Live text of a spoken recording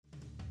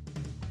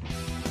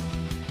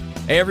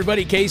Hey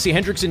everybody, Casey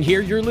Hendrickson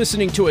here. You're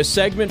listening to a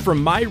segment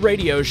from my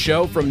radio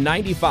show from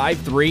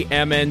 95.3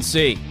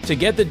 MNC. To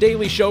get the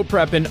daily show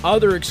prep and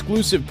other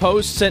exclusive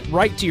posts sent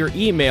right to your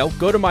email,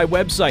 go to my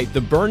website,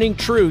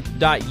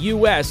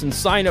 theburningtruth.us, and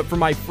sign up for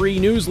my free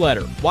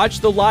newsletter.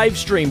 Watch the live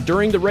stream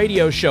during the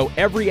radio show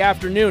every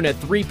afternoon at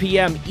 3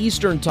 p.m.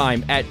 Eastern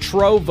Time at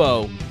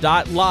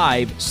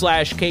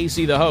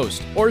trovo.live/Casey the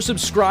host. Or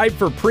subscribe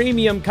for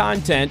premium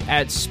content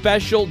at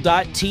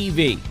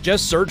special.tv.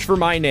 Just search for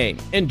my name.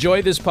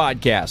 Enjoy this podcast.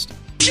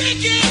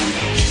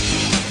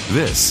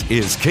 This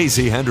is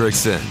Casey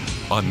Hendrickson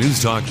on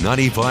News Talk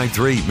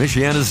 95.3,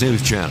 Michiana's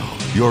news channel,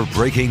 your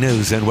breaking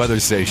news and weather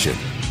station.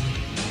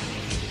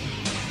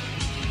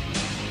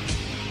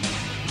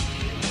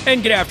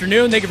 And good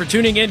afternoon. Thank you for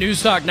tuning in.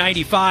 News Talk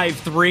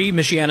 95.3,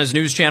 Michiana's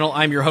news channel.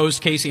 I'm your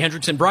host, Casey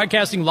Hendrickson,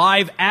 broadcasting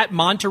live at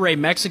Monterey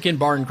Mexican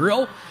Bar and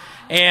Grill.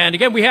 And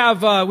again, we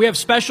have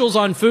specials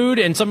on food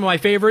and some of my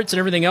favorites and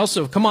everything else.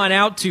 So come on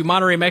out to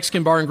Monterey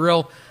Mexican Bar and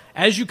Grill.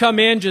 As you come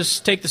in,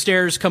 just take the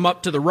stairs, come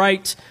up to the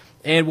right,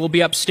 and we'll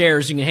be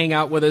upstairs. You can hang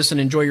out with us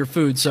and enjoy your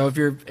food. So if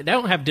you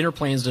don't have dinner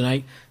plans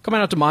tonight, come on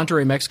out to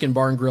Monterey Mexican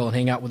Bar and Grill and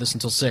hang out with us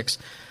until 6.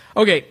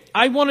 Okay,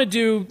 I want to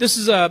do, this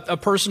is a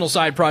personal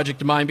side project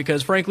of mine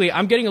because, frankly,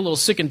 I'm getting a little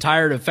sick and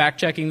tired of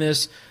fact-checking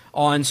this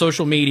on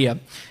social media.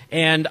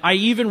 And I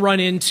even run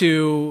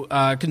into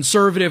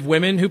conservative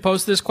women who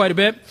post this quite a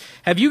bit.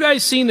 Have you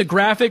guys seen the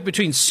graphic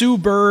between Sue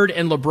Bird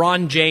and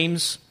LeBron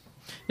James?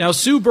 Now,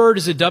 Sue Bird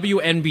is a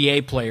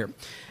WNBA player,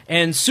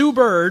 and Sue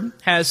Bird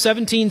has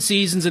 17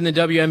 seasons in the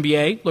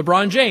WNBA.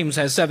 LeBron James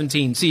has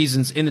 17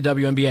 seasons in the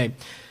WNBA.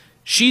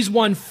 She's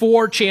won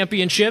 4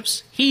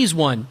 championships. He's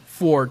won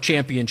 4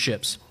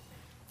 championships.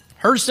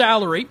 Her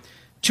salary,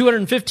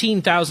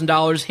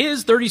 $215,000.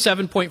 His,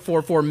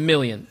 $37.44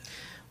 million.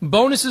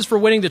 Bonuses for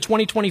winning the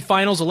 2020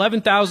 finals,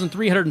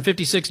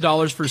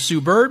 $11,356 for Sue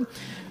Bird.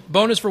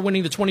 Bonus for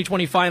winning the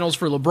 2020 finals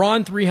for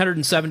LeBron,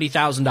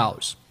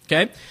 $370,000.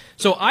 Okay?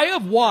 So I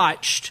have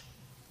watched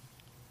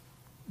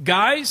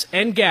guys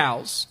and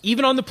gals,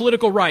 even on the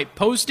political right,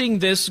 posting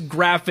this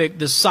graphic,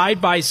 this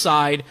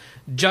side-by-side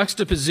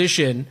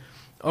juxtaposition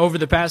over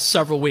the past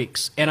several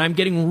weeks. And I'm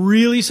getting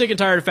really sick and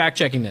tired of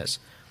fact-checking this.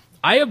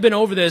 I have been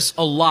over this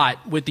a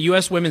lot with the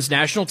U.S. women's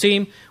national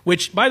team,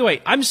 which, by the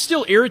way, I'm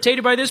still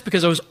irritated by this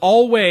because I was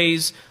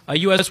always a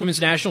U.S.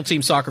 women's national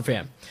team soccer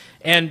fan.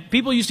 And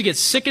people used to get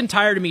sick and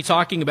tired of me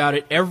talking about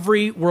it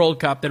every World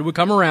Cup that would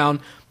come around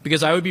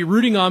because I would be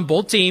rooting on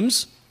both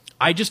teams.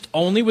 I just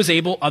only was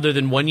able, other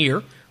than 1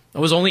 year, I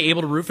was only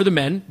able to root for the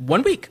men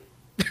 1 week.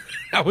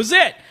 That was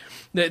it.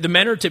 The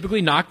men are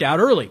typically knocked out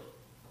early.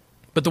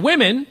 But the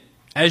women,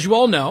 as you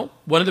all know,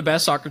 one of the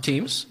best soccer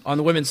teams on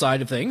the women's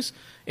side of things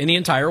in the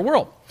entire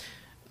world.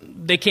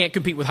 They can't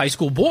compete with high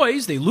school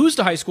boys. They lose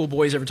to high school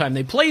boys every time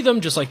they play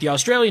them, just like the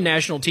Australian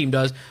national team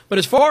does. But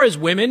as far as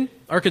women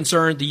are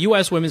concerned, the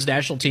U.S. women's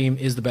national team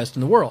is the best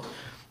in the world.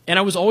 And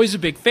I was always a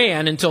big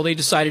fan until they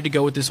decided to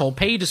go with this whole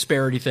pay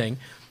disparity thing,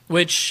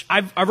 which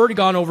I've already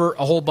gone over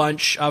a whole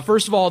bunch.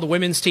 First of all, the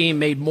women's team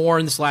made more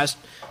in this last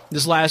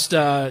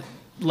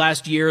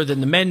year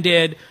than the men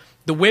did.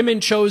 The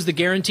women chose the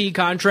guaranteed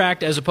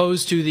contract as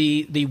opposed to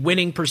the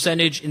winning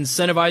percentage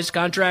incentivized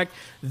contract.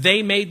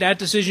 They made that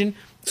decision.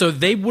 So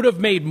they would have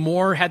made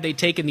more had they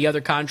taken the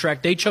other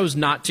contract. They chose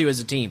not to as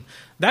a team.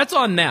 That's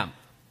on them.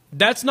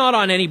 That's not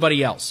on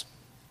anybody else.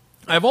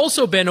 I've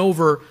also been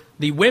over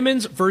the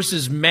women's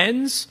versus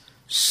men's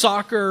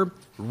soccer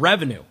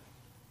revenue.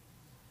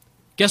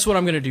 Guess what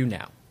I'm going to do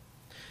now?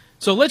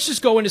 So let's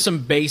just go into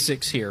some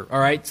basics here, all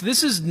right? So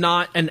this is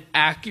not an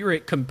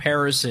accurate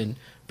comparison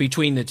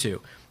between the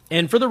two.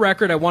 And for the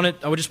record, I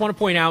just want to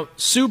point out,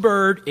 Sue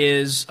Bird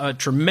is a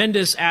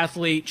tremendous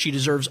athlete. She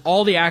deserves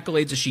all the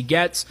accolades that she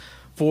gets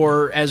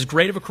for as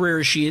great of a career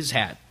as she has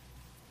had.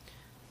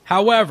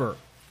 However,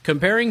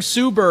 comparing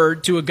Sue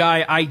Bird to a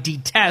guy I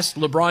detest,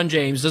 LeBron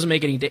James, doesn't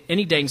make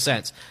any dang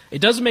sense. It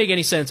doesn't make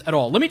any sense at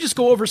all. Let me just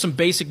go over some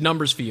basic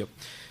numbers for you.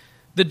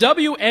 The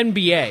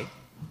WNBA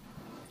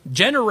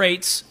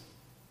generates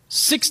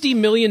 $60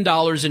 million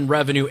in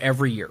revenue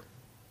every year.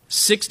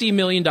 $60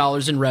 million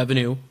in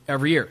revenue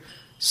every year.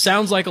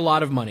 Sounds like a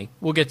lot of money.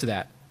 We'll get to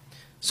that.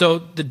 So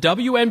the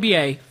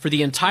WNBA for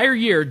the entire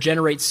year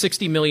generates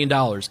 $60 million.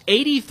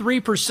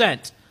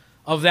 83%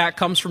 of that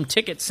comes from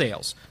ticket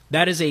sales.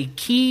 That is a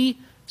key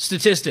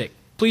statistic.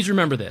 Please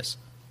remember this.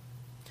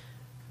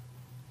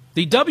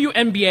 The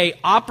WNBA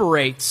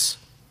operates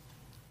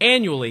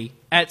annually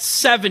at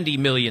 $70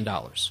 million.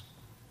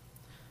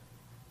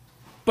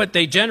 But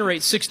they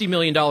generate $60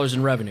 million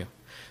in revenue.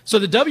 So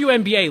the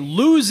WNBA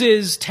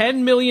loses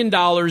 $10 million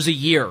a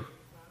year.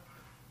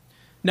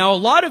 Now, a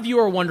lot of you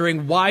are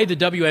wondering why the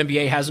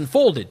WNBA hasn't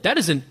folded. That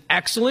is an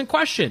excellent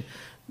question.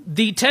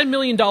 The $10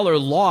 million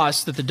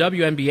loss that the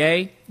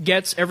WNBA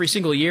gets every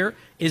single year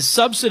is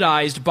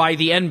subsidized by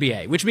the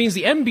NBA, which means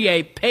the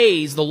NBA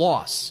pays the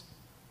loss.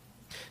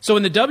 So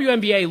when the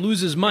WNBA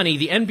loses money,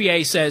 the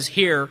NBA says,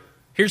 here's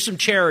some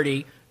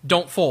charity,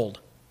 don't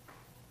fold.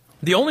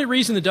 The only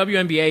reason the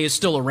WNBA is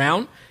still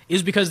around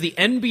is because the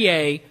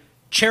NBA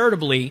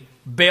charitably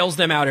bails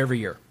them out every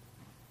year.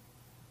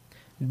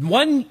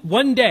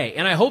 One day,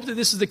 and I hope that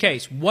this is the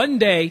case, one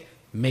day,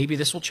 maybe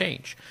this will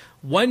change.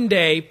 One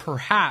day,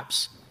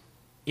 perhaps,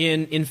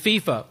 in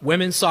FIFA,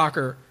 women's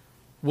soccer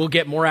will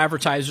get more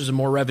advertisers and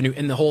more revenue,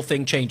 and the whole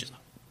thing changes.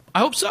 I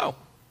hope so.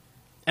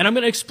 And I'm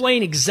going to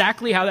explain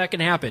exactly how that can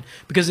happen,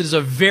 because it is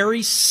a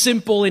very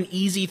simple and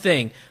easy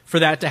thing for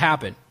that to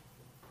happen.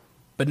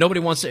 But nobody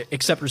wants to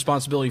accept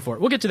responsibility for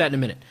it. We'll get to that in a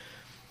minute.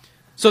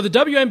 So the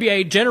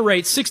WNBA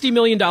generates $60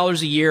 million a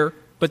year,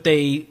 but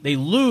they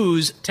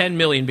lose $10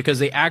 million because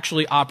they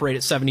actually operate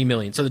at $70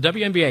 million. So the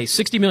WNBA,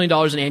 $60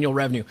 million in annual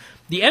revenue.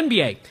 The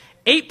NBA,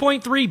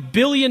 $8.3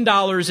 billion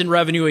in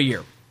revenue a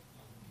year.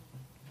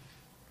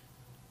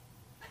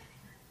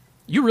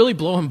 You really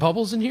blowing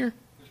bubbles in here?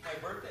 It's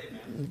my birthday,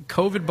 man.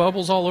 COVID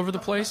bubbles all over the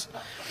place.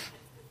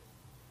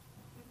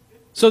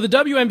 So the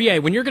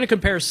WNBA, when you're going to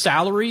compare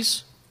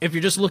salaries, if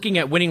you're just looking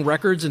at winning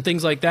records and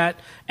things like that,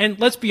 and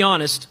let's be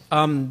honest,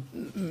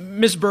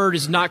 Ms. Bird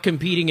is not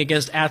competing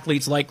against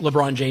athletes like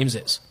LeBron James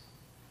is.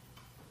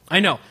 I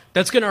know,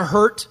 that's going to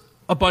hurt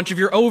a bunch of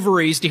your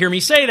ovaries to hear me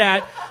say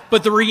that,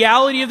 but the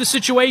reality of the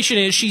situation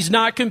is she's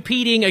not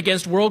competing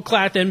against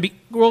world-class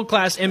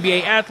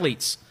NBA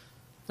athletes.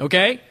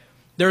 Okay?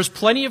 There's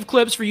plenty of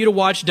clips for you to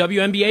watch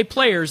WNBA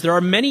players. There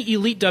are many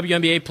elite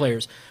WNBA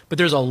players, but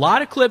there's a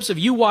lot of clips of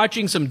you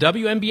watching some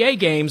WNBA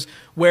games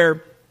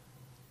where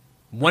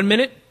 1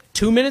 minute,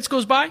 2 minutes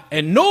goes by,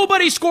 and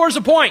nobody scores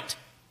a point.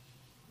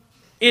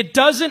 It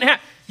doesn't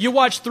happen. You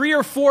watch 3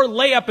 or 4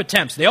 layup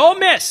attempts. They all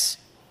miss.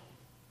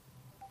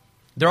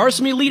 There are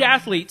some elite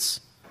athletes,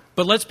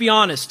 but let's be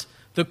honest.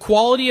 The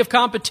quality of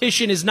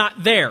competition is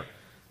not there.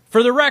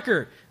 For the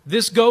record,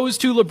 this goes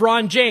to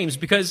LeBron James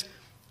because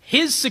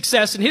his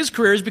success in his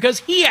career is because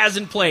he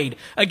hasn't played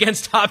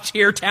against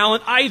top-tier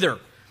talent either.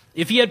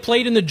 If he had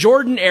played in the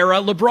Jordan era,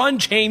 LeBron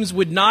James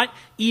would not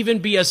even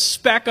be a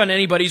speck on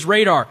anybody's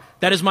radar.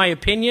 That is my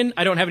opinion.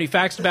 I don't have any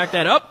facts to back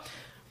that up.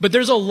 But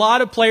there's a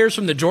lot of players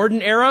from the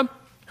Jordan era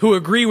who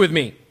agree with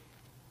me.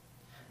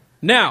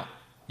 Now,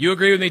 you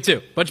agree with me too.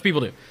 A bunch of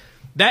people do.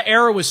 That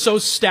era was so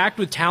stacked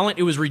with talent,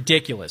 it was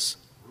ridiculous.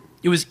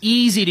 It was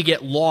easy to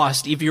get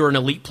lost if you were an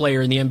elite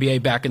player in the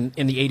NBA back in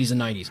the 80s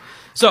and 90s.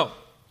 So,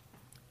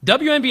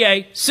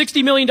 WNBA,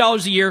 $60 million a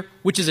year,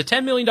 which is a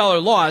 $10 million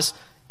loss.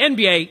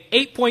 NBA,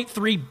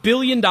 $8.3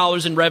 billion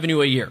in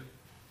revenue a year.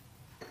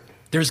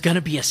 There's going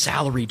to be a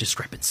salary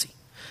discrepancy.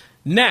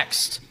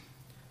 Next,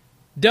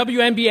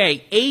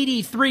 WNBA,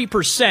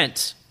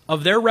 83%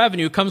 of their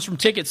revenue comes from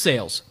ticket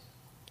sales.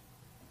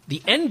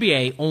 The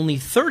NBA, only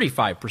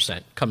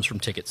 35% comes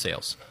from ticket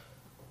sales.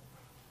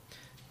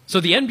 So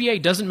the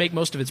NBA doesn't make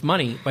most of its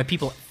money by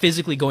people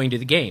physically going to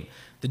the game.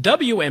 The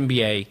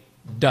WNBA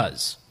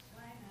does.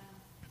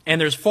 And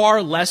there's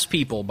far less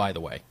people, by the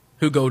way,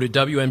 who go to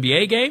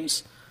WNBA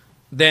games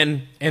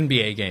than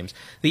NBA games.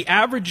 The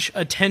average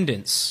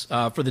attendance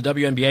for the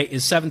WNBA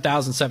is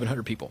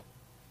 7,700 people.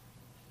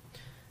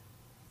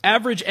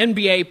 Average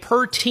NBA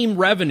per team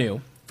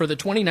revenue for the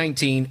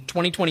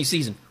 2019-2020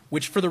 season,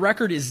 which for the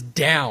record is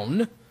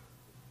down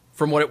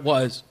from what it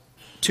was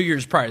 2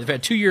 years prior. They've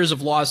had 2 years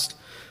of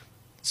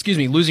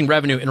losing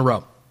revenue in a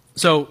row.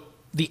 So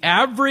the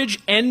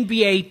average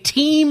NBA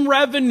team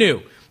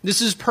revenue,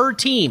 this is per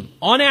team,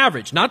 on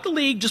average, not the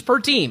league, just per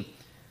team,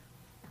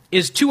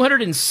 is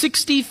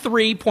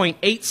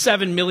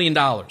 $263.87 million.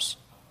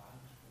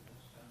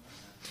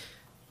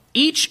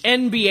 Each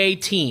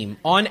NBA team,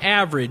 on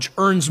average,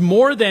 earns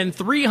more than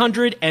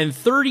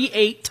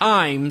 338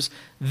 times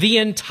the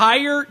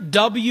entire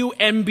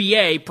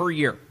WNBA per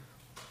year.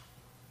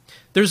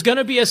 There's going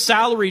to be a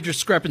salary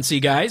discrepancy,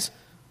 guys.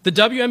 The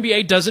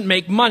WNBA doesn't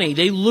make money.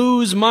 They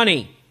lose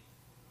money.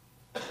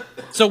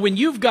 So when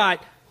you've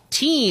got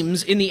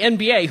teams in the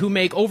NBA who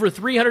make over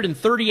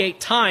 338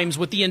 times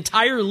what the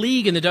entire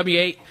league in the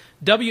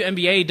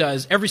WNBA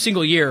does every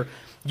single year,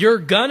 you're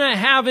going to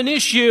have an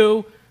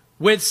issue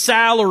with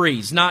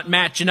salaries not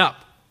matching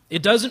up.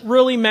 It doesn't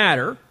really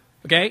matter,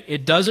 okay?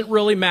 It doesn't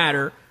really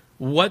matter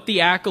what the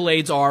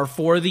accolades are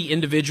for the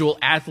individual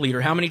athlete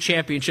or how many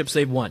championships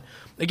they've won.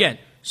 Again,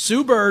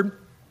 Sue Bird,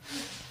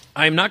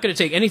 I'm not going to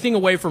take anything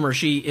away from her.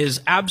 She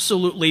has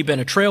absolutely been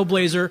a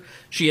trailblazer.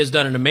 She has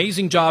done an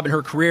amazing job in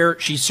her career.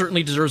 She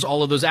certainly deserves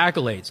all of those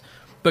accolades.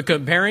 But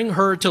comparing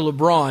her to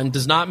LeBron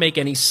does not make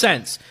any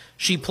sense.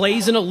 She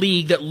plays in a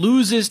league that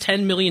loses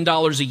 $10 million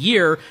a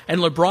year,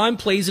 and LeBron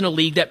plays in a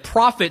league that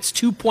profits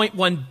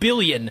 $2.1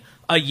 billion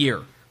a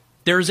year.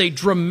 There's a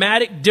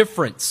dramatic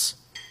difference.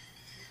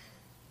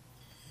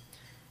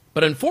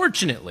 But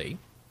unfortunately,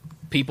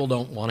 people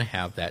don't want to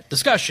have that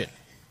discussion.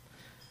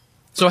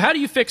 So how do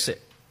you fix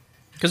it?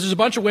 Because there's a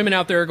bunch of women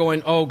out there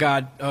going, oh,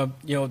 God,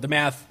 the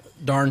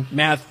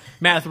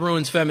math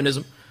ruins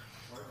feminism.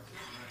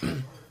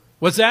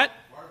 What's that?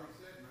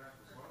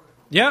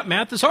 Yeah,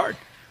 math is hard.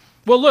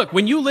 Well, look,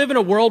 when you live in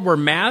a world where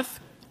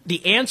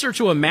the answer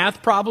to a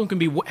math problem can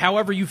be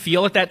however you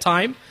feel at that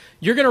time,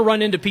 you're going to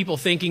run into people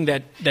thinking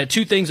that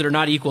two things that are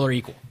not equal are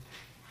equal.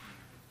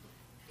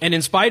 And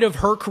in spite of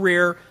her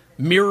career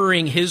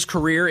mirroring his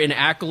career in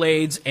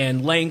accolades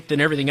and length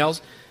and everything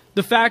else,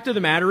 the fact of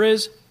the matter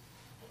is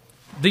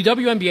the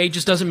WNBA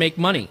just doesn't make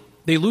money.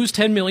 They lose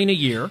 $10 million a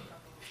year.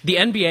 The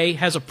NBA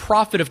has a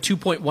profit of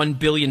 $2.1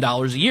 billion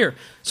a year.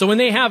 So when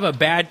they have a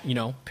bad,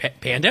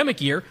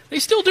 pandemic year, they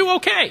still do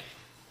okay.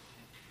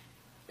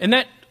 And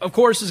that, of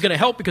course, is going to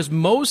help because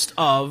most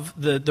of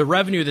the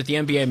revenue that the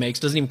NBA makes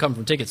doesn't even come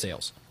from ticket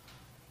sales.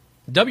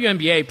 The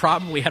WNBA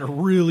probably had a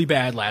really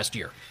bad last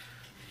year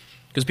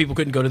because people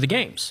couldn't go to the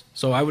games.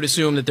 So I would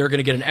assume that they're going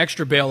to get an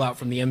extra bailout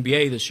from the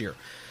NBA this year.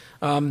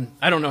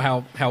 I don't know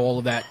how all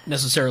of that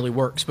necessarily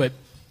works, but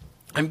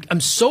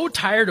I'm so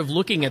tired of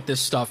looking at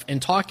this stuff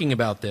and talking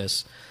about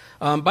this.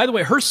 By the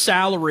way, her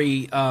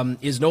salary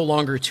is no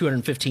longer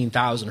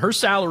 $215,000. Her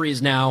salary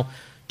is now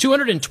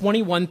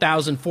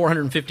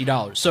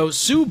 $221,450. So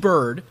Sue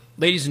Bird,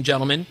 ladies and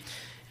gentlemen,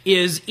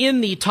 is in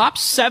the top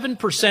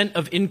 7%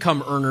 of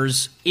income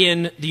earners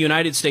in the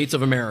United States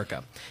of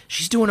America.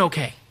 She's doing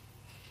okay.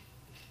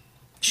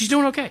 She's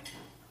doing okay.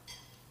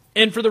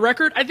 And for the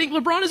record, I think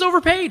LeBron is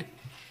overpaid.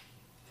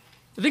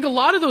 I think a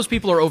lot of those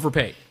people are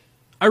overpaid.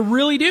 I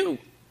really do.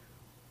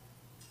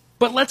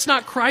 But let's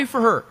not cry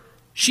for her.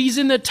 She's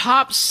in the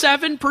top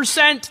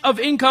 7% of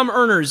income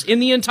earners in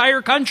the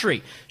entire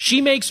country. She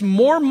makes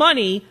more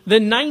money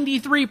than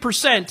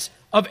 93%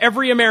 of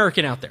every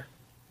American out there.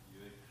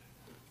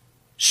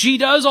 She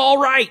does all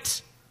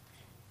right.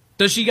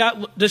 Does she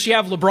have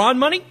LeBron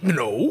money?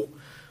 No.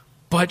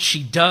 But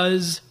she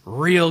does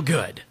real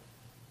good.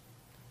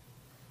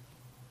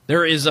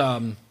 There is,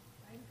 on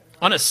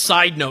a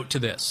side note to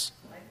this,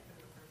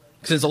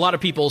 since a lot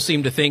of people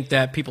seem to think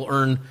that people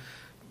earn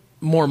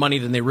more money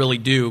than they really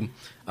do,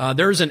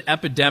 there's an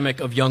epidemic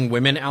of young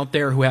women out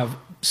there who have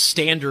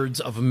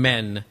standards of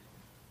men.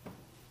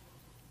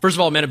 First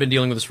of all, men have been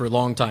dealing with this for a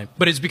long time,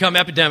 but it's become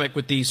epidemic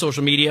with the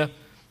social media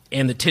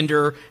and the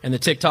Tinder and the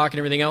TikTok and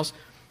everything else.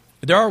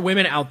 There are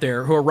women out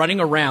there who are running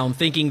around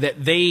thinking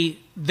that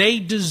they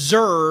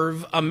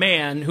deserve a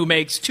man who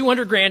makes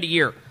 $200,000 a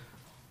year.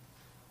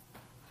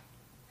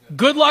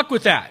 Good luck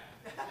with that.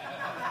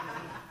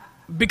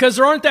 Because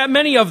there aren't that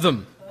many of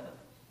them.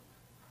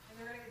 And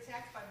they're going to get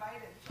taxed by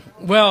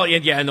Biden. Well,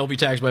 yeah, and they'll be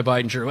taxed by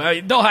Biden,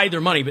 sure. They'll hide their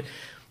money, but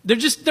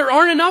there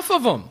aren't enough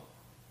of them.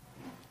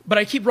 But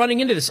I keep running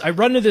into this. I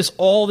run into this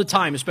all the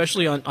time,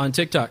 especially on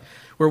TikTok,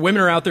 where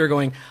women are out there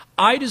going,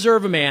 I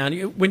deserve a man.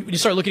 When you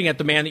start looking at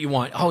the man that you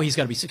want, he's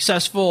got to be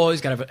successful,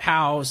 he's got to have a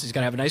house, he's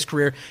got to have a nice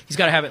career, he's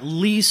got to have at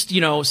least,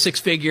 6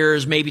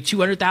 figures, maybe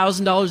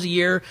 $200,000 a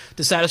year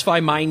to satisfy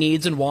my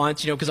needs and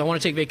wants, because I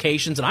want to take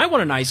vacations and I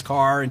want a nice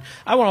car and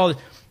I want all this.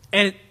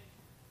 And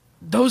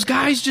those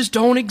guys just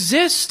don't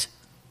exist.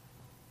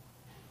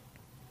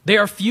 They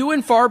are few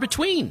and far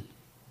between.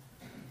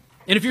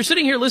 And if you're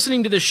sitting here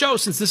listening to this show,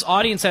 since this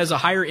audience has a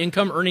higher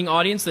income earning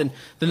audience than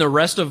the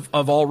rest of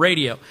all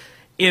radio,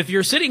 if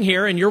you're sitting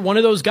here and you're one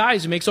of those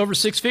guys who makes over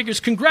 6 figures,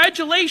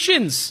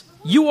 congratulations.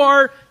 You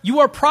are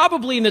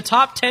probably in the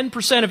top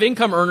 10% of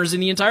income earners in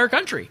the entire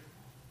country.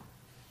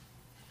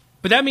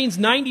 But that means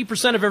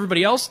 90% of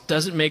everybody else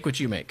doesn't make what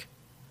you make.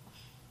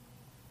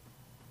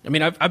 I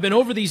mean, I've been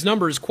over these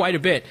numbers quite a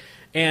bit,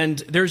 and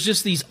there's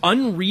just these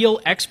unreal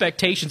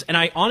expectations. And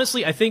I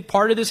think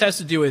part of this has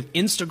to do with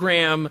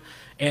Instagram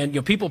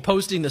and people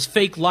posting this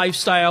fake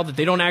lifestyle that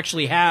they don't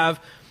actually have.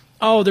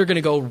 Oh, they're going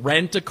to go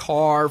rent a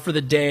car for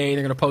the day.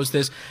 They're going to post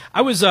this.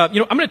 I was, I'm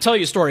going to tell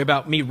you a story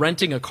about me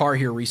renting a car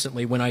here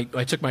recently when I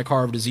took my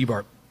car over to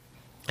Z-Bar.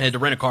 I had to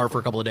rent a car for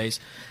a couple of days.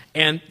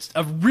 And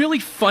a really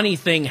funny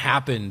thing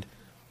happened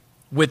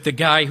with the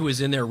guy who was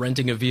in there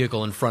renting a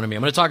vehicle in front of me.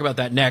 I'm going to talk about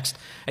that next.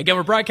 Again,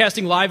 we're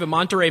broadcasting live at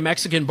Monterey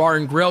Mexican Bar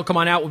and Grill. Come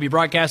on out. We'll be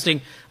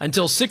broadcasting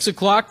until 6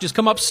 o'clock. Just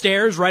come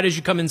upstairs right as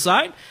you come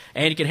inside,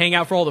 and you can hang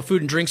out for all the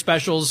food and drink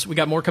specials. We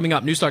got more coming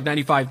up. Newstalk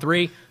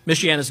 95.3,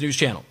 Michiana's news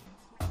channel.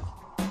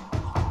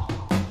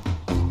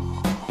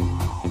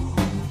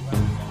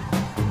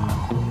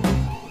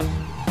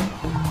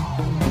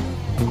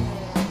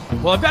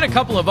 Well, I've got a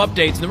couple of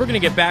updates, and then we're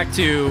going to get back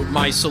to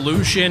my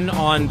solution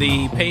on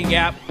the pay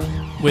gap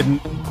with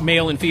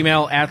male and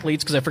female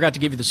athletes, because I forgot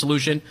to give you the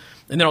solution.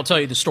 And then I'll tell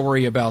you the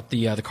story about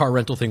the car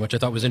rental thing, which I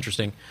thought was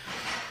interesting.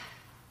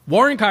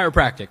 Warren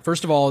Chiropractic,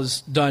 first of all, has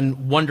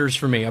done wonders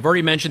for me. I've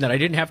already mentioned that I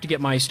didn't have to get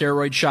my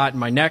steroid shot in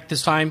my neck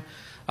this time,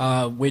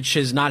 which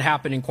has not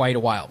happened in quite a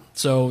while.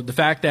 So the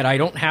fact that I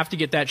don't have to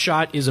get that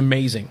shot is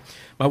amazing.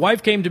 My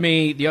wife came to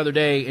me the other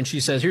day, and she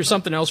says, here's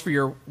something else for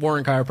your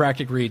Warren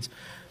Chiropractic reads.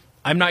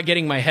 I'm not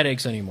getting my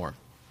headaches anymore.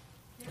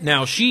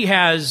 Now, she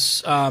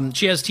has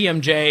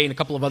TMJ and a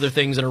couple of other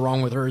things that are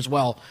wrong with her as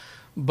well.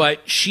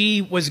 But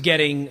she was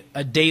getting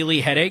a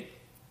daily headache,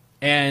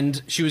 and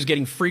she was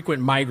getting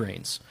frequent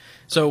migraines.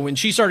 So when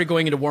she started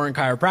going into Warren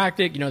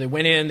Chiropractic, they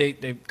went in,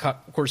 they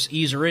of course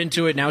ease her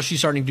into it. Now she's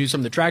starting to do some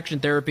of the traction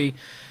therapy,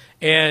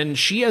 and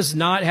she has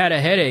not had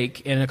a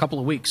headache in a couple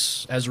of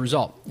weeks as a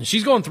result. And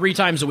she's going 3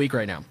 times a week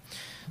right now.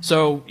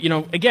 So,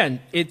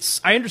 again,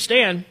 I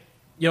understand.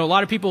 A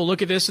lot of people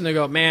look at this and they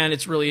go, man,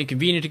 it's really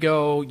inconvenient to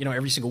go,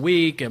 every single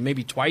week, and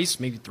maybe twice,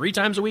 maybe 3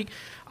 times a week.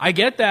 I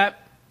get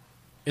that.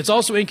 It's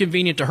also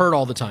inconvenient to hurt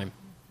all the time.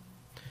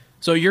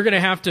 So you're going to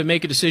have to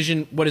make a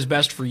decision what is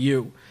best for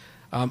you.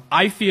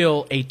 I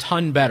feel a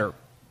ton better.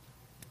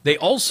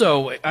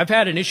 I've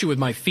had an issue with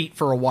my feet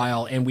for a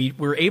while, and we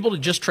were able to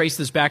just trace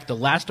this back to the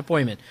last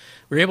appointment.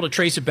 We were able to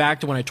trace it back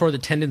to when I tore the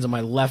tendons on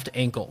my left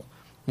ankle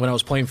when I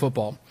was playing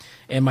football.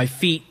 And my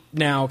feet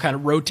now kind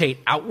of rotate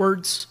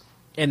outwards,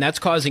 and that's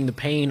causing the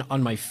pain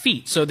on my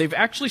feet. So they've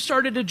actually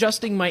started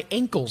adjusting my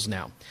ankles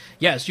now.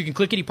 Yes, you can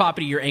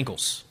clickety-poppity your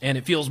ankles, and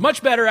it feels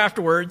much better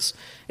afterwards.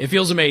 It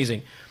feels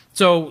amazing.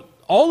 So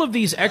all of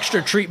these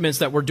extra treatments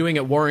that we're doing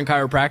at Warren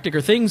Chiropractic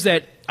are things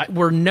that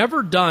were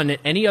never done at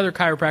any other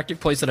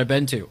chiropractic place that I've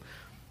been to.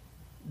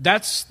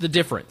 That's the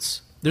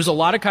difference. There's a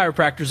lot of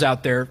chiropractors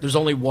out there. There's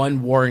only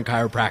one Warren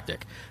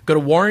Chiropractic. Go to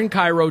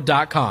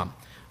warrenchiro.com.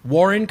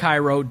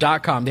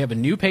 warrenchiro.com. They have a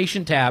new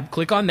patient tab.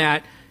 Click on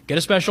that. Get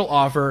a special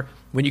offer.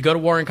 When you go to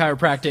Warren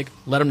Chiropractic,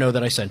 let them know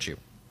that I sent you.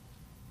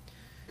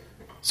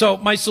 So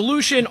my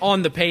solution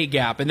on the pay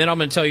gap, and then I'm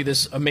going to tell you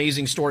this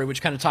amazing story,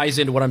 which kind of ties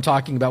into what I'm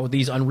talking about with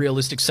these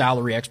unrealistic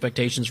salary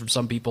expectations from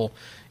some people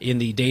in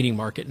the dating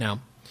market now.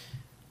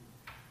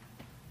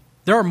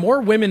 There are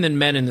more women than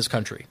men in this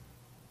country.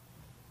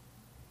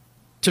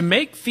 To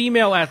make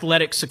female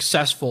athletics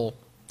successful,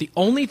 the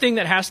only thing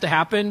that has to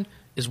happen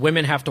is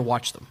women have to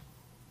watch them.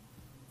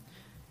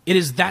 It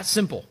is that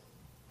simple.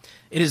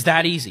 It is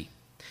that easy.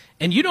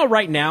 And you know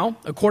right now,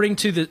 according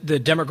to the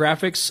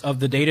demographics of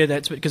the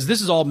data, because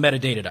this is all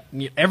metadata.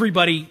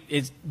 Everybody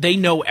they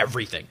know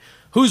everything.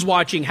 Who's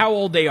watching, how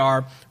old they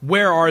are,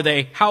 where are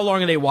they, how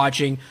long are they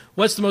watching,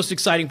 what's the most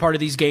exciting part of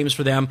these games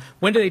for them,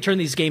 when do they turn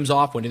these games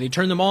off, when do they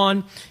turn them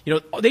on?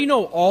 They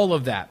know all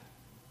of that.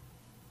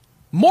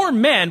 More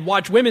men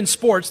watch women's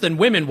sports than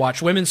women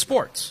watch women's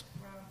sports.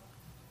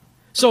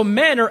 So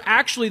men are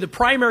actually the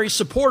primary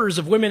supporters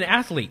of women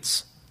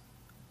athletes.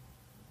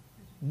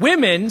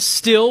 Women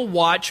still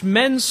watch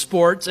men's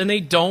sports and they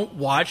don't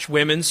watch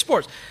women's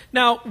sports.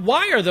 Now,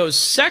 why are those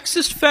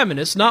sexist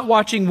feminists not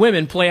watching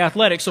women play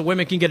athletics so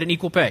women can get an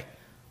equal pay?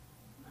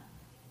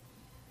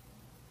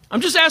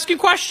 I'm just asking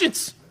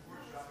questions.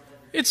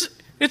 It's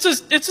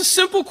a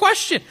simple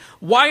question.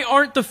 Why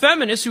aren't the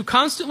feminists who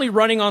constantly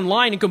running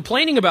online and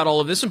complaining about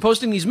all of this and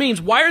posting these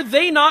memes, why are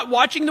they not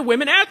watching the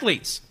women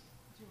athletes?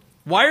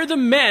 Why are the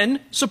men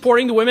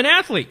supporting the women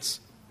athletes?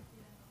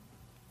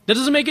 That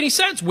doesn't make any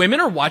sense. Women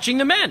are watching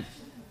the men.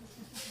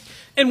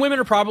 And women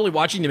are probably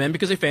watching the men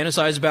because they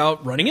fantasize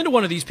about running into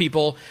one of these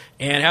people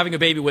and having a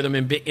baby with them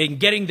and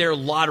getting their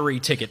lottery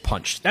ticket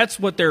punched. That's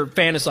what they're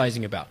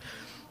fantasizing about.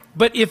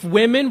 But if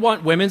women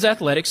want women's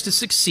athletics to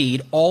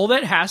succeed, all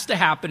that has to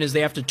happen is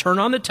they have to turn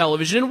on the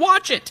television and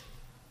watch it.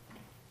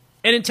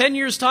 And in 10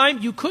 years' time,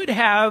 you could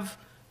have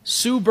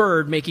Sue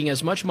Bird making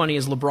as much money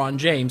as LeBron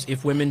James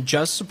if women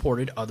just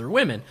supported other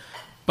women.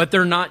 But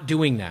they're not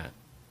doing that.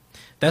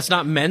 That's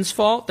not men's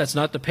fault. That's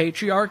not the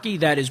patriarchy.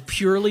 That is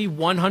purely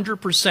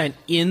 100%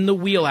 in the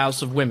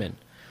wheelhouse of women.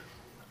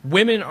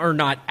 Women are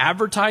not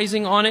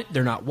advertising on it.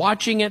 They're not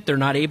watching it. They're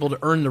not able to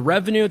earn the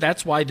revenue.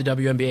 That's why the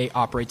WNBA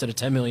operates at a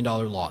 $10 million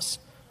loss.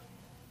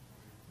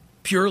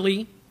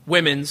 Purely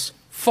women's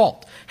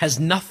fault. Has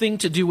nothing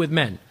to do with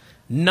men.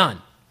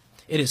 None.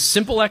 It is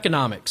simple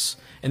economics.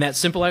 And that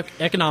simple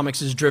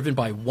economics is driven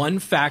by one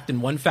fact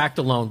and one fact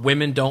alone.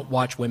 Women don't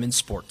watch women's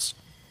sports.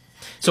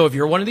 So if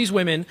you're one of these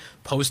women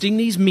posting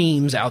these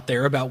memes out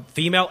there about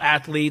female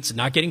athletes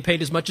not getting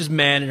paid as much as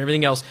men and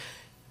everything else,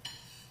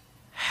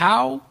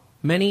 how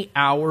many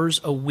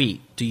hours a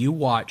week do you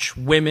watch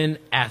women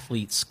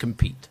athletes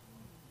compete?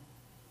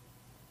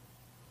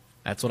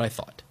 That's what I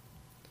thought.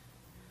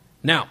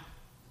 Now,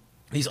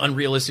 these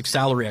unrealistic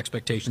salary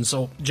expectations.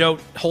 So, Joe,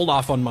 hold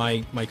off on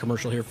my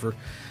commercial here for...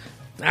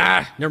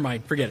 never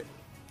mind. Forget it.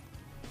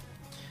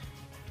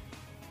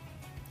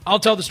 I'll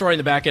tell the story in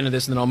the back end of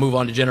this, and then I'll move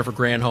on to Jennifer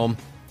Granholm,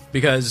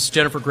 because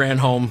Jennifer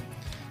Granholm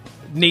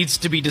needs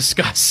to be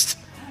discussed.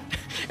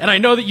 And I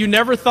know that you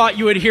never thought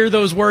you would hear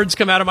those words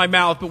come out of my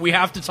mouth, but we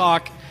have to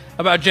talk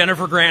about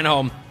Jennifer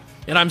Granholm,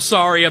 and I'm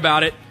sorry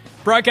about it.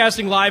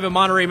 Broadcasting live at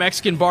Monterey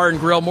Mexican Bar and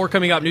Grill. More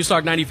coming up.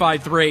 Newstalk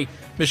 95.3,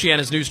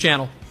 Michiana's news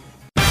channel.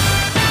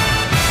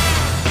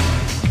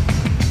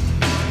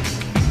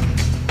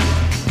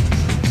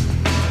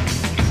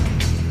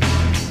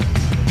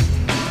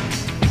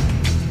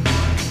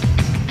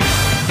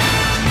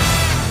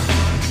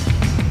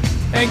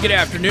 And good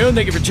afternoon.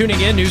 Thank you for tuning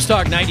in.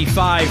 Newstalk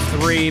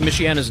 95.3,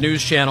 Michiana's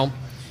news channel.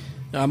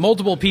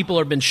 Multiple people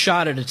have been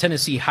shot at a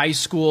Tennessee high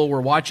school.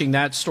 We're watching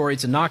that story.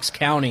 It's in Knox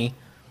County.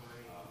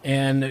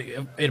 And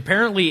it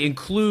apparently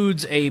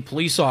includes a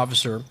police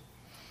officer.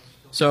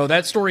 So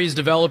that story is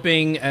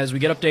developing. As we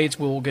get updates,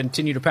 we'll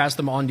continue to pass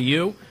them on to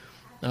you.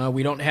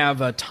 We don't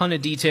have a ton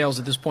of details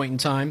at this point in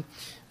time.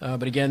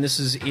 But again, this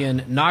is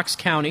in Knox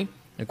County,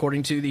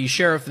 according to the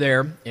sheriff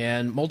there,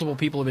 and multiple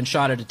people have been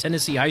shot at a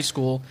Tennessee high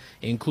school,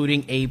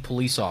 including a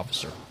police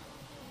officer.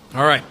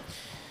 All right.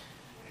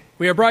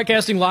 We are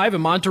broadcasting live at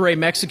Monterey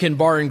Mexican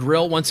Bar and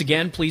Grill. Once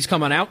again, please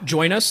come on out.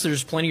 Join us.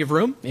 There's plenty of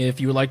room if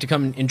you would like to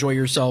come and enjoy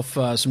yourself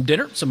some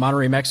dinner, some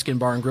Monterey Mexican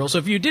Bar and Grill. So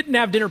if you didn't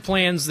have dinner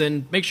plans,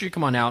 then make sure you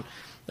come on out.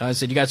 I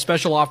said, you got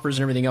special offers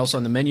and everything else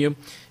on the menu.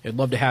 I'd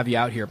love to have you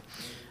out here.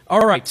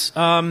 All right.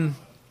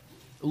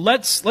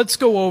 Let's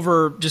go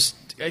over just,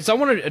 so I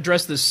want to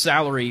address this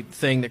salary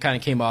thing that kind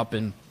of came up,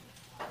 and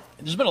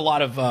there's been a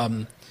lot of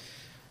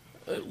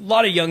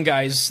young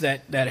guys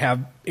that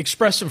have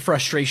expressed some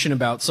frustration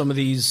about some of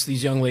these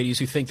young ladies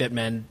who think that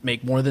men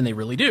make more than they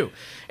really do.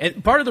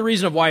 And part of the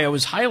reason of why I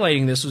was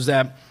highlighting this was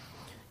that,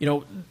 you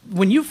know,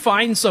 when you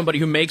find somebody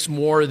who makes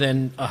more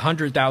than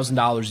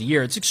 $100,000 a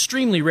year, it's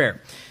extremely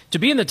rare. To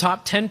be in the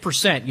top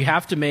 10%, you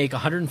have to make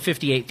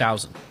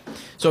 $158,000.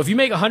 So if you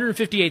make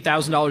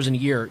 $158,000 in a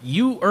year,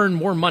 you earn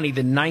more money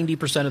than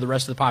 90% of the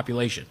rest of the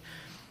population.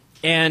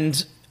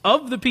 And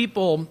of the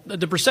people,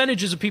 the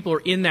percentages of people who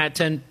are in that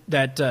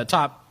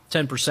top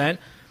 10%,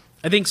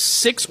 I think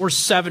 6 or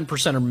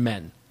 7% are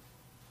men.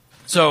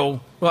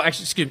 So, well,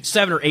 actually, excuse me,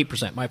 7 or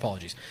 8%. My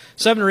apologies.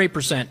 7 or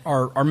 8%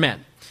 are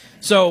men.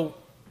 So,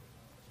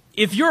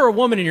 if you're a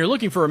woman and you're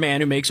looking for a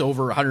man who makes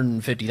over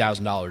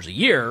 $150,000 a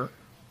year,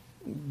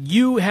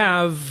 you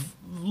have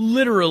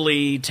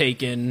literally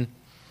taken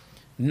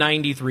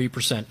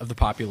 93% of the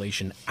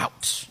population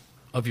out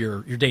of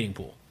your dating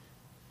pool.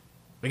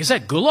 Like I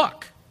said, good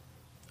luck.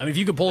 I mean, if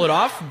you could pull it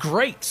off,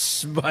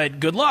 great, but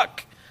good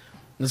luck.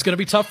 It's going to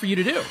be tough for you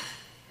to do.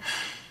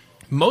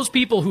 Most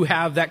people who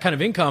have that kind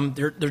of income,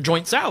 they're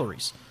joint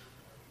salaries.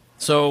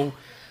 So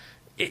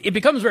it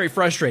becomes very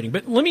frustrating.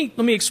 But let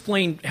me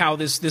explain how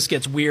this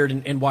gets weird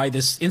and why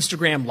this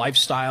Instagram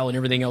lifestyle and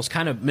everything else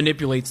kind of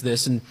manipulates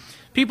this. And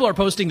people are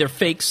posting their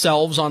fake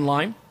selves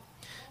online.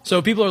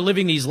 So people are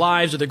living these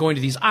lives, or they're going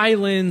to these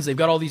islands. They've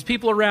got all these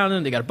people around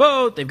them. They've got a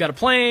boat. They've got a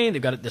plane.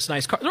 They've got this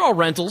nice car. They're all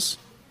rentals.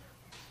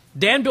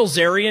 Dan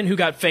Bilzerian, who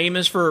got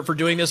famous for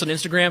doing this on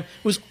Instagram,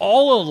 was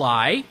all a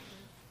lie.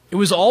 It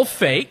was all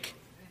fake.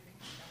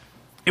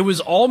 It was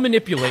all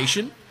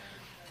manipulation.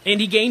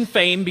 And he gained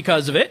fame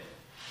because of it.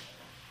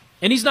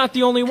 And he's not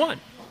the only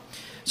one.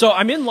 So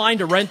I'm in line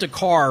to rent a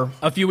car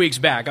a few weeks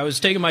back. I was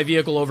taking my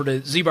vehicle over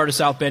to Z-Bar to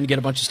South Bend to get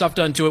a bunch of stuff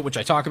done to it, which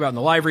I talk about in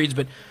the live reads.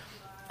 But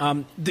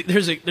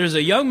there's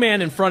a young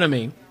man in front of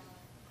me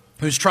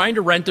who's trying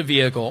to rent a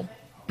vehicle,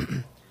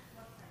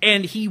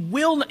 and he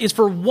is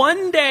for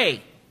one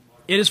day.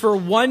 It is for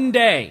one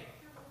day,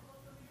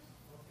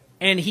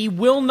 and he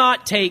will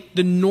not take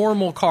the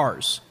normal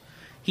cars.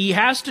 He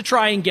has to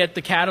try and get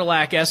the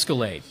Cadillac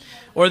Escalade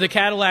or the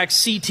Cadillac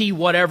CT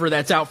whatever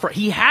that's out front.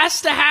 He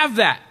has to have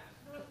that.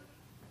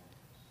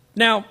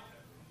 Now,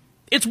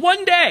 it's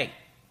one day.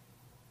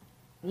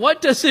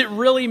 What does it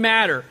really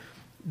matter?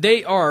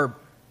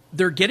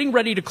 They're getting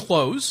ready to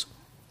close.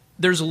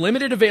 There's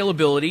limited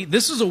availability.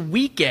 This is a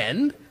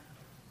weekend,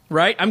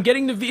 right? I'm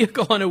getting the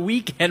vehicle on a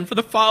weekend for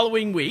the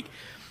following week.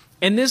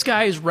 And this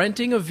guy is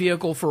renting a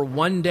vehicle for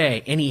one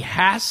day, and he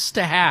has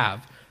to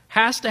have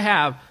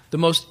the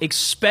most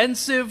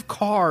expensive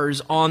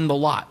cars on the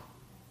lot.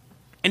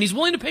 And he's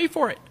willing to pay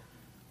for it.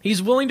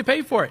 He's willing to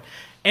pay for it.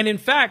 And in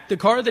fact, the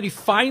car that he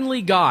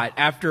finally got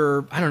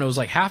after, I don't know, it was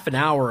like half an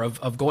hour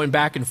of going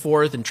back and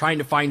forth and trying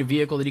to find a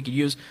vehicle that he could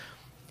use,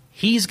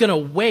 he's going to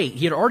wait.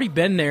 He had already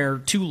been there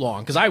too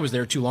long, because I was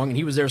there too long, and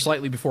he was there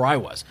slightly before I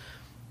was.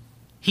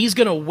 He's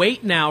going to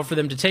wait now for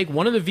them to take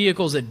one of the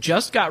vehicles that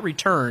just got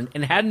returned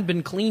and hadn't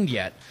been cleaned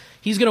yet.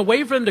 He's going to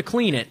wait for them to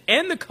clean it,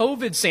 and the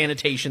COVID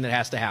sanitation that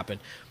has to happen.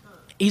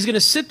 He's going to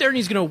sit there and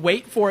he's going to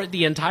wait for it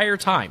the entire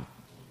time,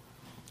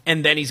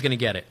 and then he's going to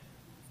get it.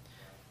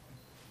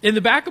 In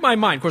the back of my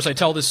mind, of course, I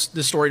tell this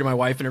story to my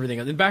wife and everything.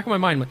 In the back of my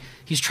mind,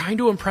 he's trying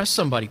to impress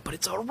somebody, but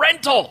it's a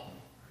rental.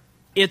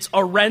 It's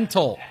a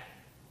rental.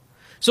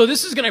 So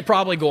this is going to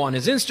probably go on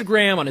his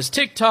Instagram, on his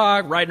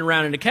TikTok, riding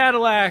around in a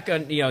Cadillac.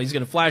 And, he's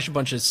going to flash a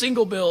bunch of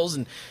single bills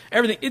and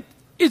everything.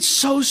 It's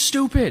so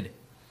stupid.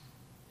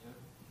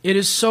 It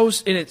is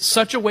and it's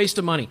such a waste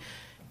of money.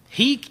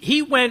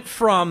 He went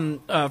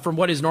from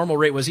what his normal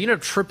rate was. He ended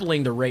up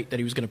tripling the rate that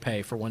he was going to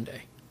pay for one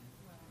day.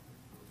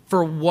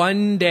 For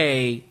one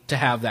day to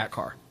have that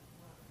car.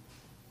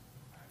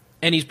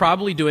 And he's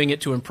probably doing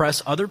it to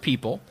impress other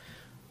people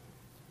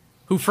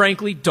who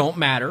frankly don't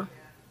matter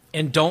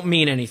and don't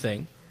mean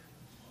anything.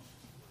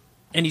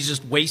 And he's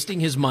just wasting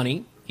his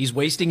money. He's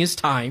wasting his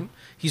time.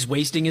 He's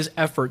wasting his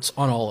efforts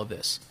on all of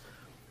this.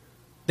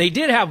 They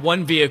did have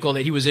one vehicle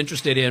that he was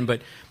interested in,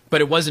 but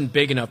it wasn't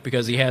big enough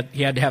because he had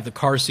to have the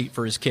car seat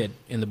for his kid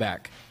in the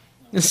back.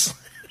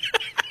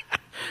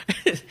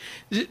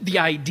 The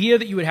idea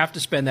that you would have to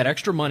spend that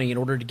extra money in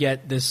order to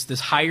get this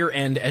higher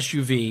end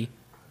SUV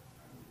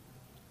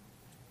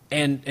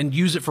and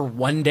use it for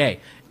one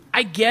day.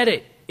 I get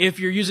it. If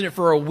you're using it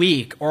for a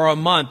week or a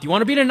month, you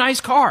want to be in a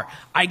nice car.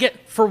 I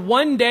get, for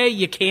one day,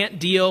 you can't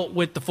deal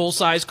with the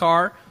full-size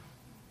car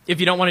if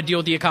you don't want to deal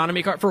with the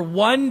economy car. For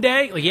one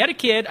day, like, he had a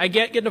kid, I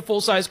get getting a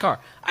full-size car.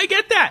 I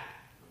get that.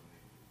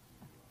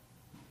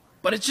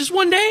 But it's just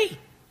one day.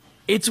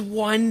 It's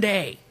one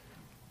day.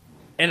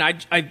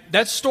 And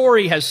that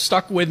story has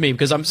stuck with me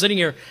because I'm sitting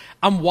here,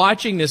 I'm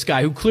watching this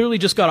guy who clearly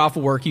just got off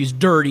of work. He's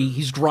dirty,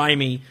 he's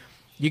grimy.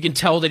 You can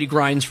tell that he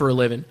grinds for a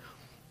living.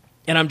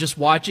 And I'm just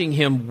watching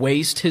him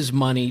waste his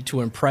money to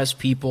impress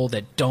people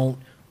that don't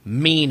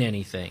mean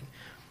anything.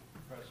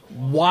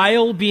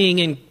 while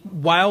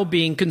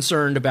being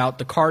concerned about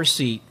the car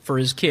seat for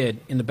his kid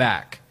in the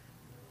back.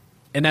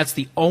 And that's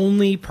the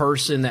only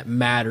person that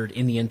mattered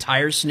in the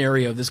entire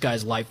scenario of this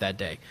guy's life that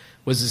day,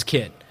 was his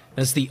kid.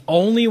 That's the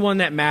only one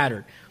that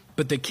mattered.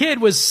 But the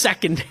kid was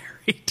secondary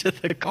to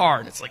the car.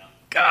 And it's like,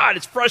 God,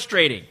 it's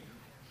frustrating.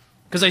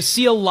 Because I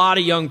see a lot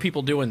of young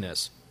people doing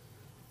this.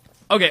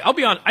 Okay, I'll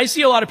be honest. I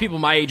see a lot of people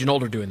my age and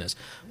older doing this.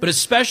 But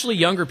especially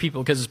younger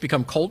people, because it's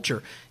become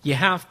culture. You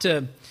have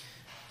to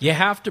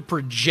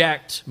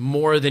project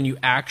more than you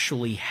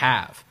actually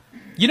have.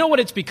 You know what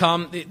it's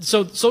become?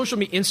 So social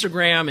media,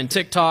 Instagram and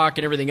TikTok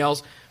and everything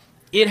else,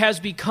 it has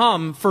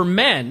become, for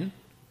men,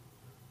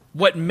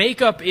 what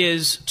makeup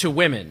is to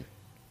women.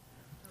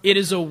 It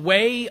is a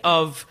way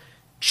of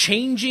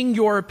changing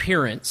your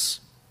appearance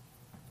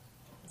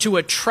to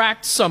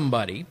attract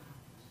somebody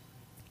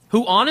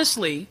who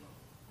honestly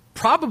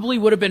probably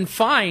would have been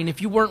fine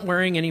if you weren't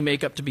wearing any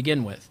makeup to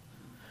begin with.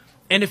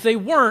 And if they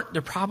weren't,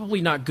 they're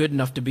probably not good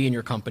enough to be in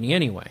your company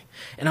anyway.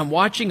 And I'm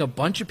watching a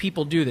bunch of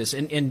people do this.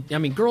 And I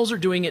mean, girls are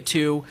doing it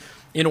too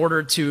in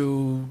order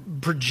to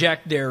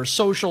project their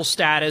social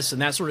status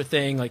and that sort of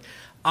thing. Like,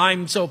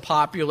 I'm so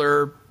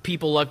popular,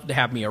 people love to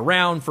have me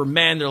around. For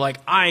men, they're like,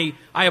 I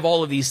have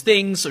all of these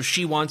things, so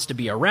she wants to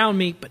be around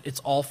me. But it's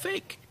all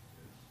fake.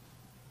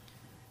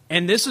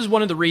 And this is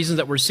one of the reasons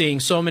that we're seeing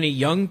so many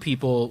young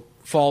people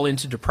fall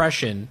into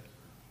depression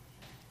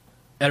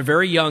at a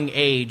very young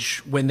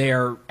age when they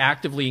are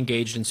actively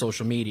engaged in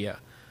social media.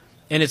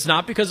 And it's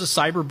not because of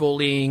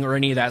cyberbullying or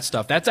any of that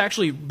stuff. That's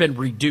actually been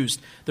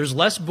reduced. There's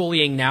less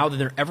bullying now than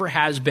there ever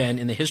has been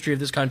in the history of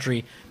this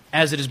country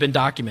as it has been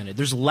documented.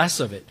 There's less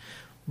of it.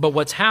 But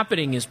what's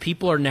happening is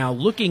people are now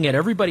looking at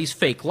everybody's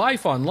fake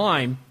life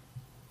online,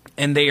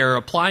 and they are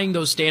applying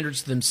those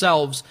standards to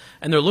themselves,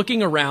 and they're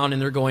looking around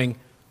and they're going,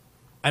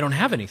 I don't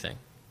have anything.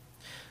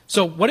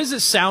 So what does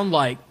it sound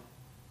like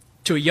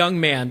to a young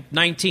man,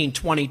 19,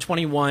 20,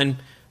 21,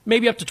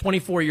 maybe up to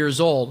 24 years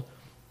old,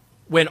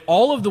 when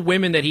all of the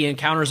women that he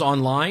encounters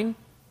online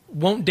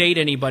won't date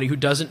anybody who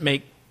doesn't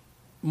make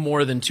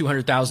more than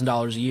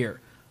 $200,000 a year?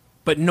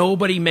 But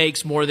nobody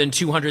makes more than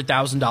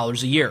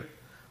 $200,000 a year.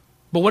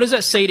 But what does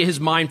that say to his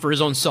mind for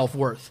his own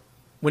self-worth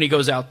when he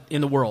goes out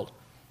in the world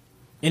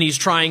and he's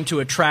trying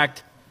to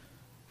attract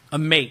a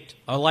mate,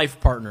 a life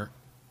partner,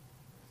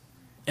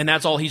 and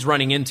that's all he's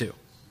running into?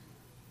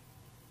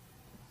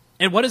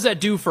 And what does that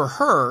do for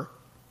her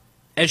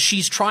as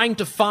she's trying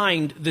to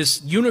find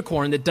this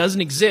unicorn that doesn't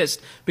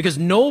exist because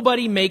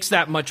nobody makes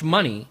that much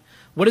money?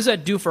 What does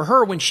that do for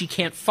her when she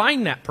can't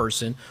find that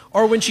person?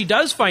 Or when she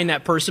does find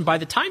that person, by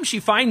the time she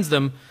finds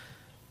them,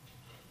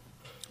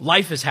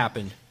 life has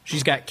happened.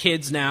 She's got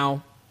kids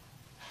now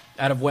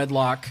out of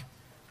wedlock.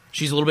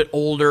 She's a little bit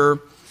older.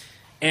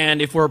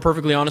 And if we're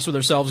perfectly honest with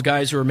ourselves,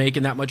 guys who are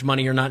making that much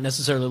money are not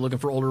necessarily looking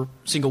for older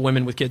single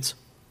women with kids.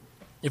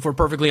 If we're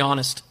perfectly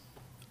honest.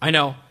 I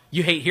know.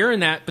 You hate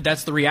hearing that, but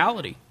that's the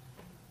reality.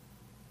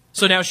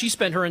 So now she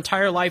spent her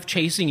entire life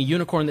chasing a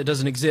unicorn that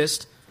doesn't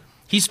exist.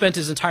 He spent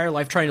his entire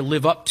life trying to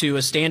live up to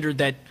a standard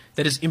that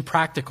is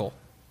impractical.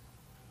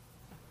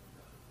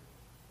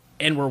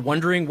 And we're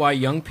wondering why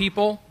young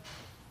people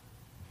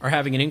are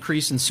having an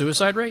increase in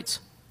suicide rates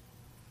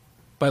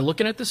by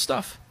looking at this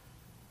stuff.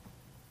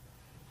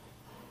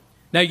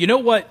 Now, you know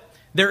what?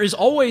 There is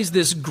always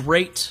this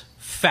great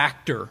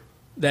factor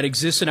that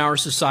exists in our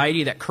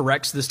society that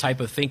corrects this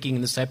type of thinking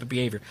and this type of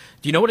behavior.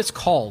 Do you know what it's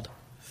called?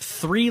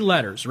 3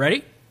 letters.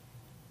 Ready?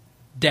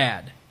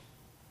 Dad.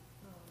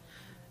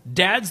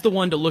 Dad's the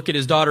one to look at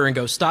his daughter and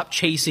go, stop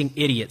chasing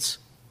idiots.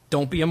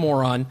 Don't be a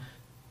moron.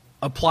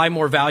 Apply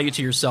more value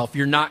to yourself.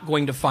 You're not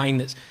going to find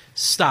this.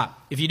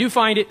 Stop. If you do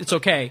find it, it's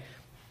okay.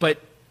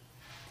 But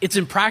it's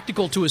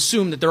impractical to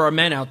assume that there are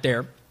men out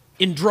there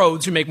in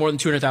droves who make more than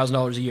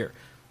 $200,000 a year.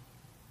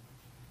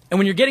 And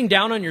when you're getting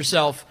down on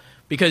yourself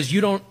because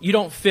you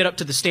don't fit up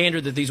to the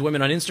standard that these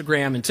women on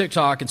Instagram and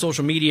TikTok and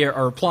social media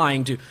are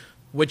applying to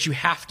what you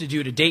have to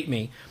do to date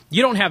me,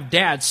 you don't have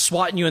dad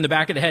swatting you in the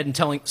back of the head and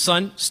telling,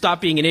 son,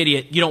 stop being an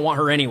idiot. You don't want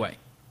her anyway.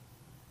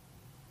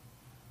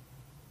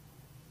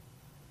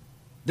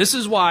 This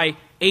is why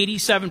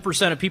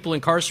 87% of people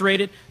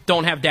incarcerated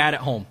don't have dad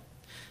at home.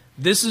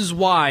 This is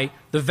why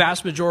the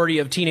vast majority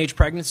of teenage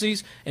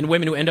pregnancies and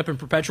women who end up in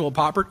perpetual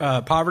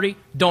poverty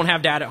don't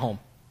have dad at home.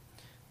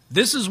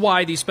 This is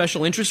why these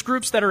special interest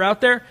groups that are out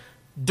there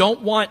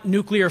don't want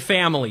nuclear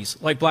families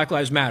like Black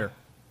Lives Matter.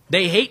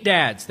 They hate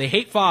dads. They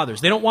hate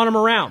fathers. They don't want them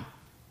around.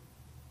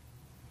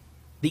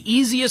 The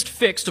easiest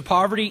fix to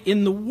poverty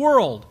in the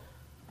world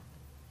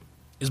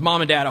is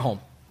mom and dad at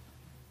home.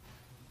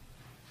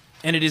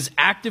 And it is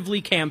actively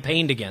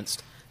campaigned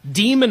against,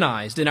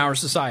 demonized in our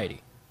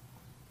society.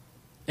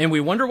 And we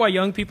wonder why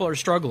young people are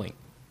struggling.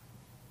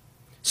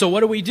 So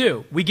what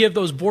do? We give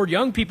those bored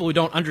young people who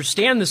don't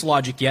understand this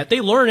logic yet.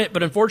 They learn it,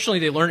 but unfortunately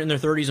they learn it in their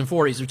 30s and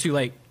 40s. They're too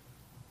late.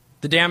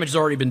 The damage has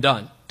already been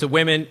done to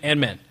women and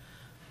men.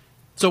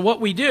 So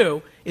what we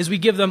do is we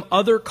give them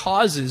other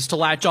causes to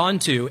latch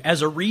onto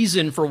as a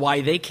reason for why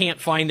they can't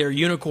find their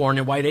unicorn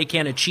and why they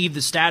can't achieve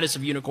the status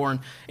of unicorn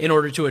in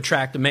order to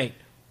attract a mate.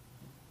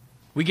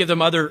 We give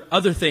them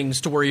other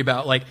things to worry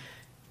about, like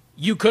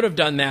you could have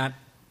done that,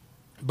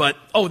 but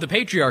the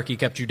patriarchy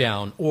kept you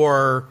down,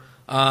 or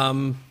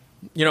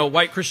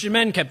white Christian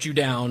men kept you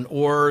down,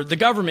 or the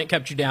government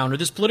kept you down, or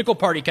this political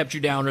party kept you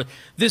down, or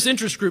this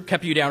interest group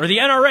kept you down, or the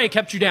NRA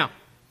kept you down.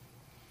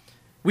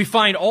 We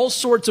find all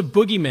sorts of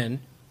boogeymen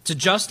to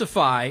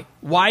justify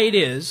why it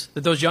is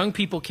that those young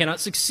people cannot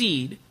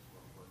succeed.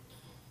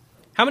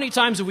 How many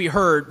times have we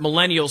heard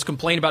millennials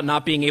complain about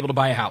not being able to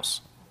buy a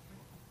house?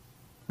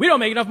 We don't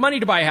make enough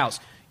money to buy a house.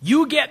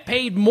 You get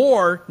paid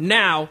more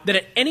now than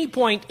at any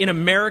point in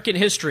American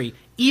history,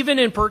 even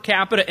in per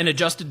capita and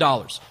adjusted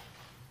dollars.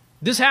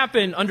 This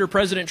happened under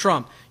President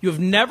Trump. You have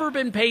never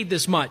been paid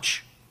this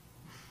much.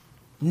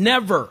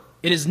 Never.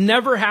 It has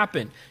never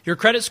happened. Your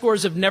credit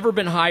scores have never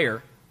been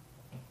higher.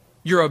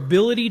 Your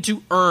ability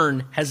to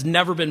earn has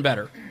never been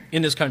better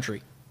in this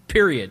country.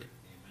 Period.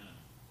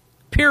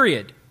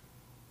 Period.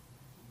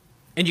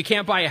 And you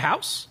can't buy a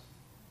house?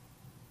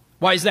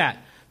 Why is that?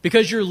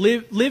 Because you're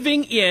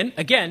living in,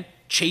 again,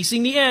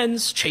 chasing the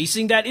ends,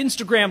 chasing that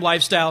Instagram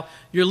lifestyle.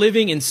 You're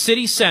living in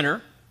city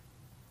center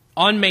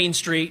on Main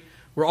Street,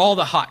 where all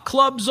the hot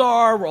clubs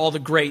are, where all the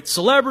great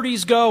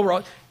celebrities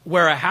go,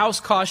 where a house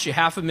costs you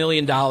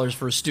 $500,000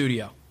 for a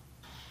studio.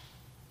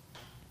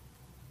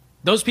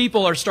 Those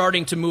people are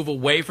starting to move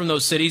away from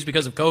those cities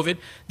because of COVID.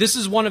 This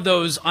is one of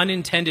those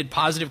unintended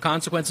positive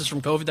consequences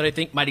from COVID that I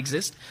think might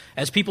exist.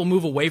 As people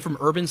move away from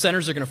urban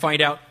centers, they're going to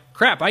find out,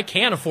 crap, I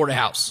can't afford a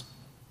house.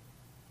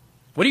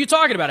 What are you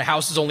talking about? A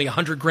house is only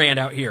 $100,000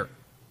 out here.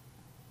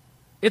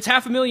 It's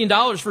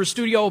 $500,000 for a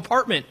studio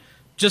apartment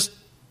just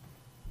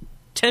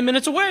 10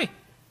 minutes away.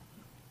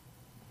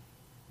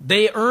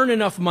 They earn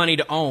enough money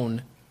to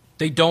own.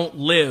 They don't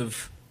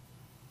live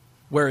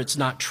where it's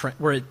not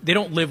they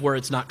don't live where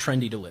it's not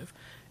trendy to live,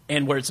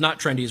 and where it's not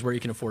trendy is where you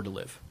can afford to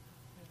live.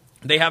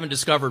 They haven't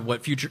discovered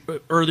what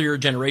earlier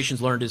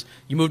generations learned is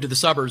you move to the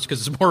suburbs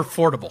because it's more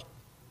affordable.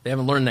 They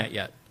haven't learned that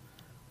yet,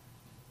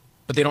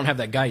 but they don't have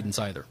that guidance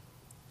either.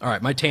 All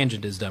right, my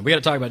tangent is done. We got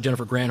to talk about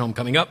Jennifer Granholm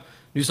coming up.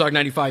 News Talk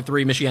 95.3,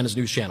 Michiana's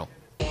news channel.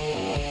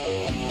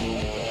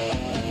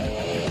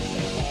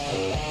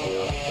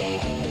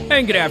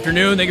 And good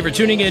afternoon. Thank you for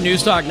tuning in.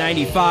 News Talk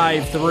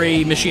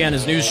 95.3,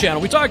 Michiana's news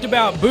channel. We talked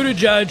about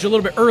Buttigieg a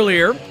little bit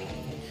earlier.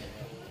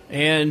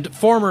 And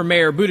former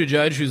Mayor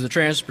Buttigieg, who's the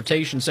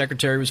transportation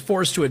secretary, was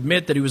forced to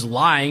admit that he was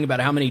lying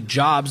about how many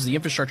jobs the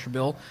infrastructure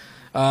bill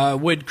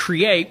would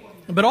create.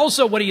 But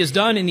also what he has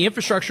done in the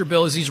infrastructure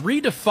bill is he's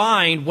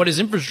redefined what is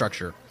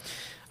infrastructure.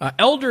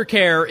 Elder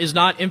care is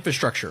not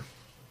infrastructure.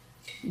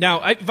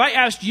 Now, if I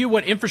asked you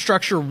what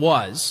infrastructure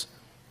was,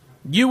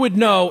 you would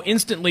know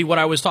instantly what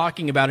I was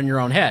talking about in your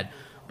own head.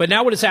 But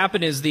now what has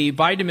happened is the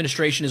Biden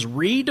administration is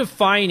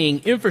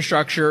redefining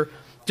infrastructure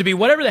to be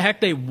whatever the heck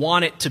they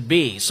want it to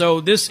be.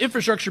 So this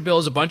infrastructure bill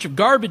has a bunch of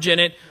garbage in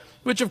it,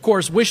 which, of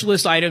course, wish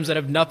list items that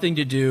have nothing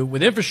to do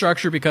with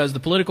infrastructure, because the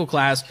political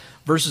class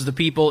versus the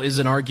people is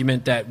an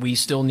argument that we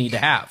still need to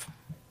have.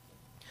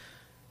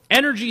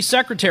 Energy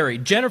Secretary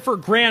Jennifer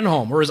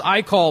Granholm, or as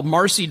I call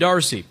Marcy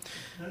Darcy,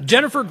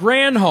 Jennifer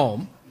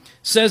Granholm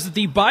says that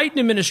the Biden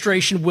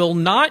administration will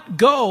not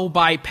go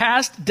by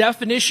past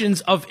definitions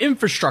of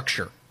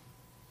infrastructure.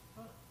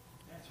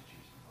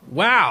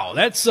 Wow,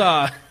 that's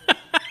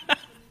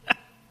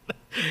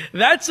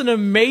that's an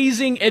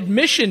amazing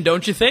admission,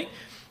 don't you think?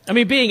 I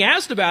mean, being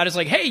asked about it's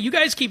like, hey, you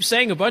guys keep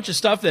saying a bunch of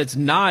stuff that's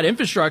not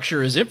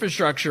infrastructure is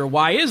infrastructure.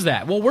 Why is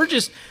that? Well, we're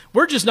just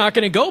not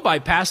going to go by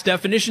past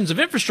definitions of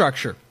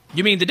infrastructure.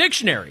 You mean the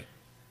dictionary?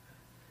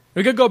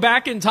 We could go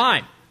back in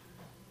time.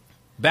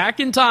 Back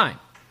in time.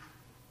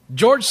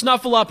 George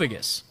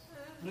Snuffleupagus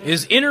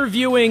is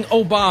interviewing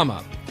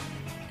Obama,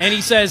 and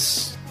he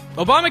says,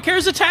 Obamacare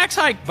is a tax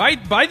hike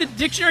by the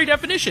dictionary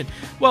definition.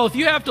 Well, if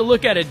you have to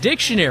look at a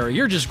dictionary,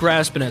 you're just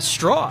grasping at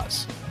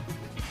straws.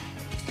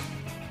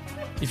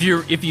 If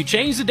you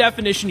change the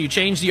definition, you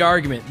change the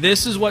argument.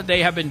 This is what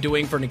they have been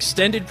doing for an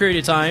extended period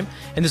of time,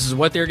 and this is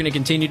what they're going to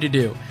continue to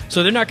do.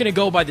 So they're not going to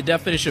go by the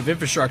definition of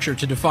infrastructure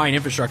to define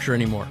infrastructure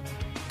anymore.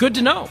 Good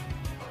to know.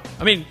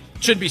 I mean,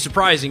 it shouldn't be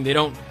surprising they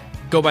don't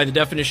go by the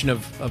definition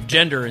of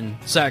gender and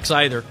sex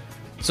either.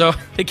 So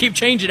they keep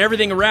changing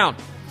everything around.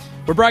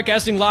 We're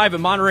broadcasting live at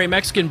Monterey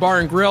Mexican Bar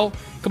and Grill.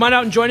 Come on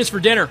out and join us for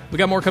dinner. We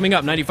got more coming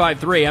up, 95.3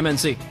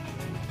 MNC.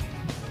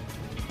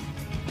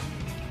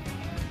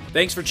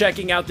 Thanks for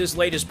checking out this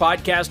latest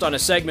podcast on a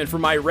segment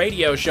from my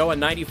radio show on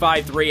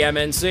 95.3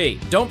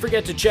 MNC. Don't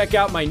forget to check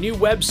out my new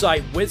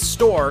website with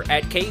store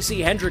at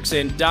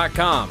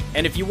CaseyHendrickson.com.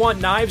 And if you want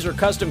knives or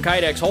custom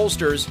Kydex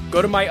holsters,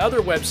 go to my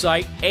other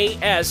website,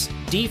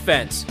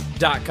 ASDefense.com.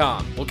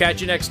 We'll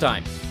catch you next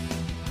time.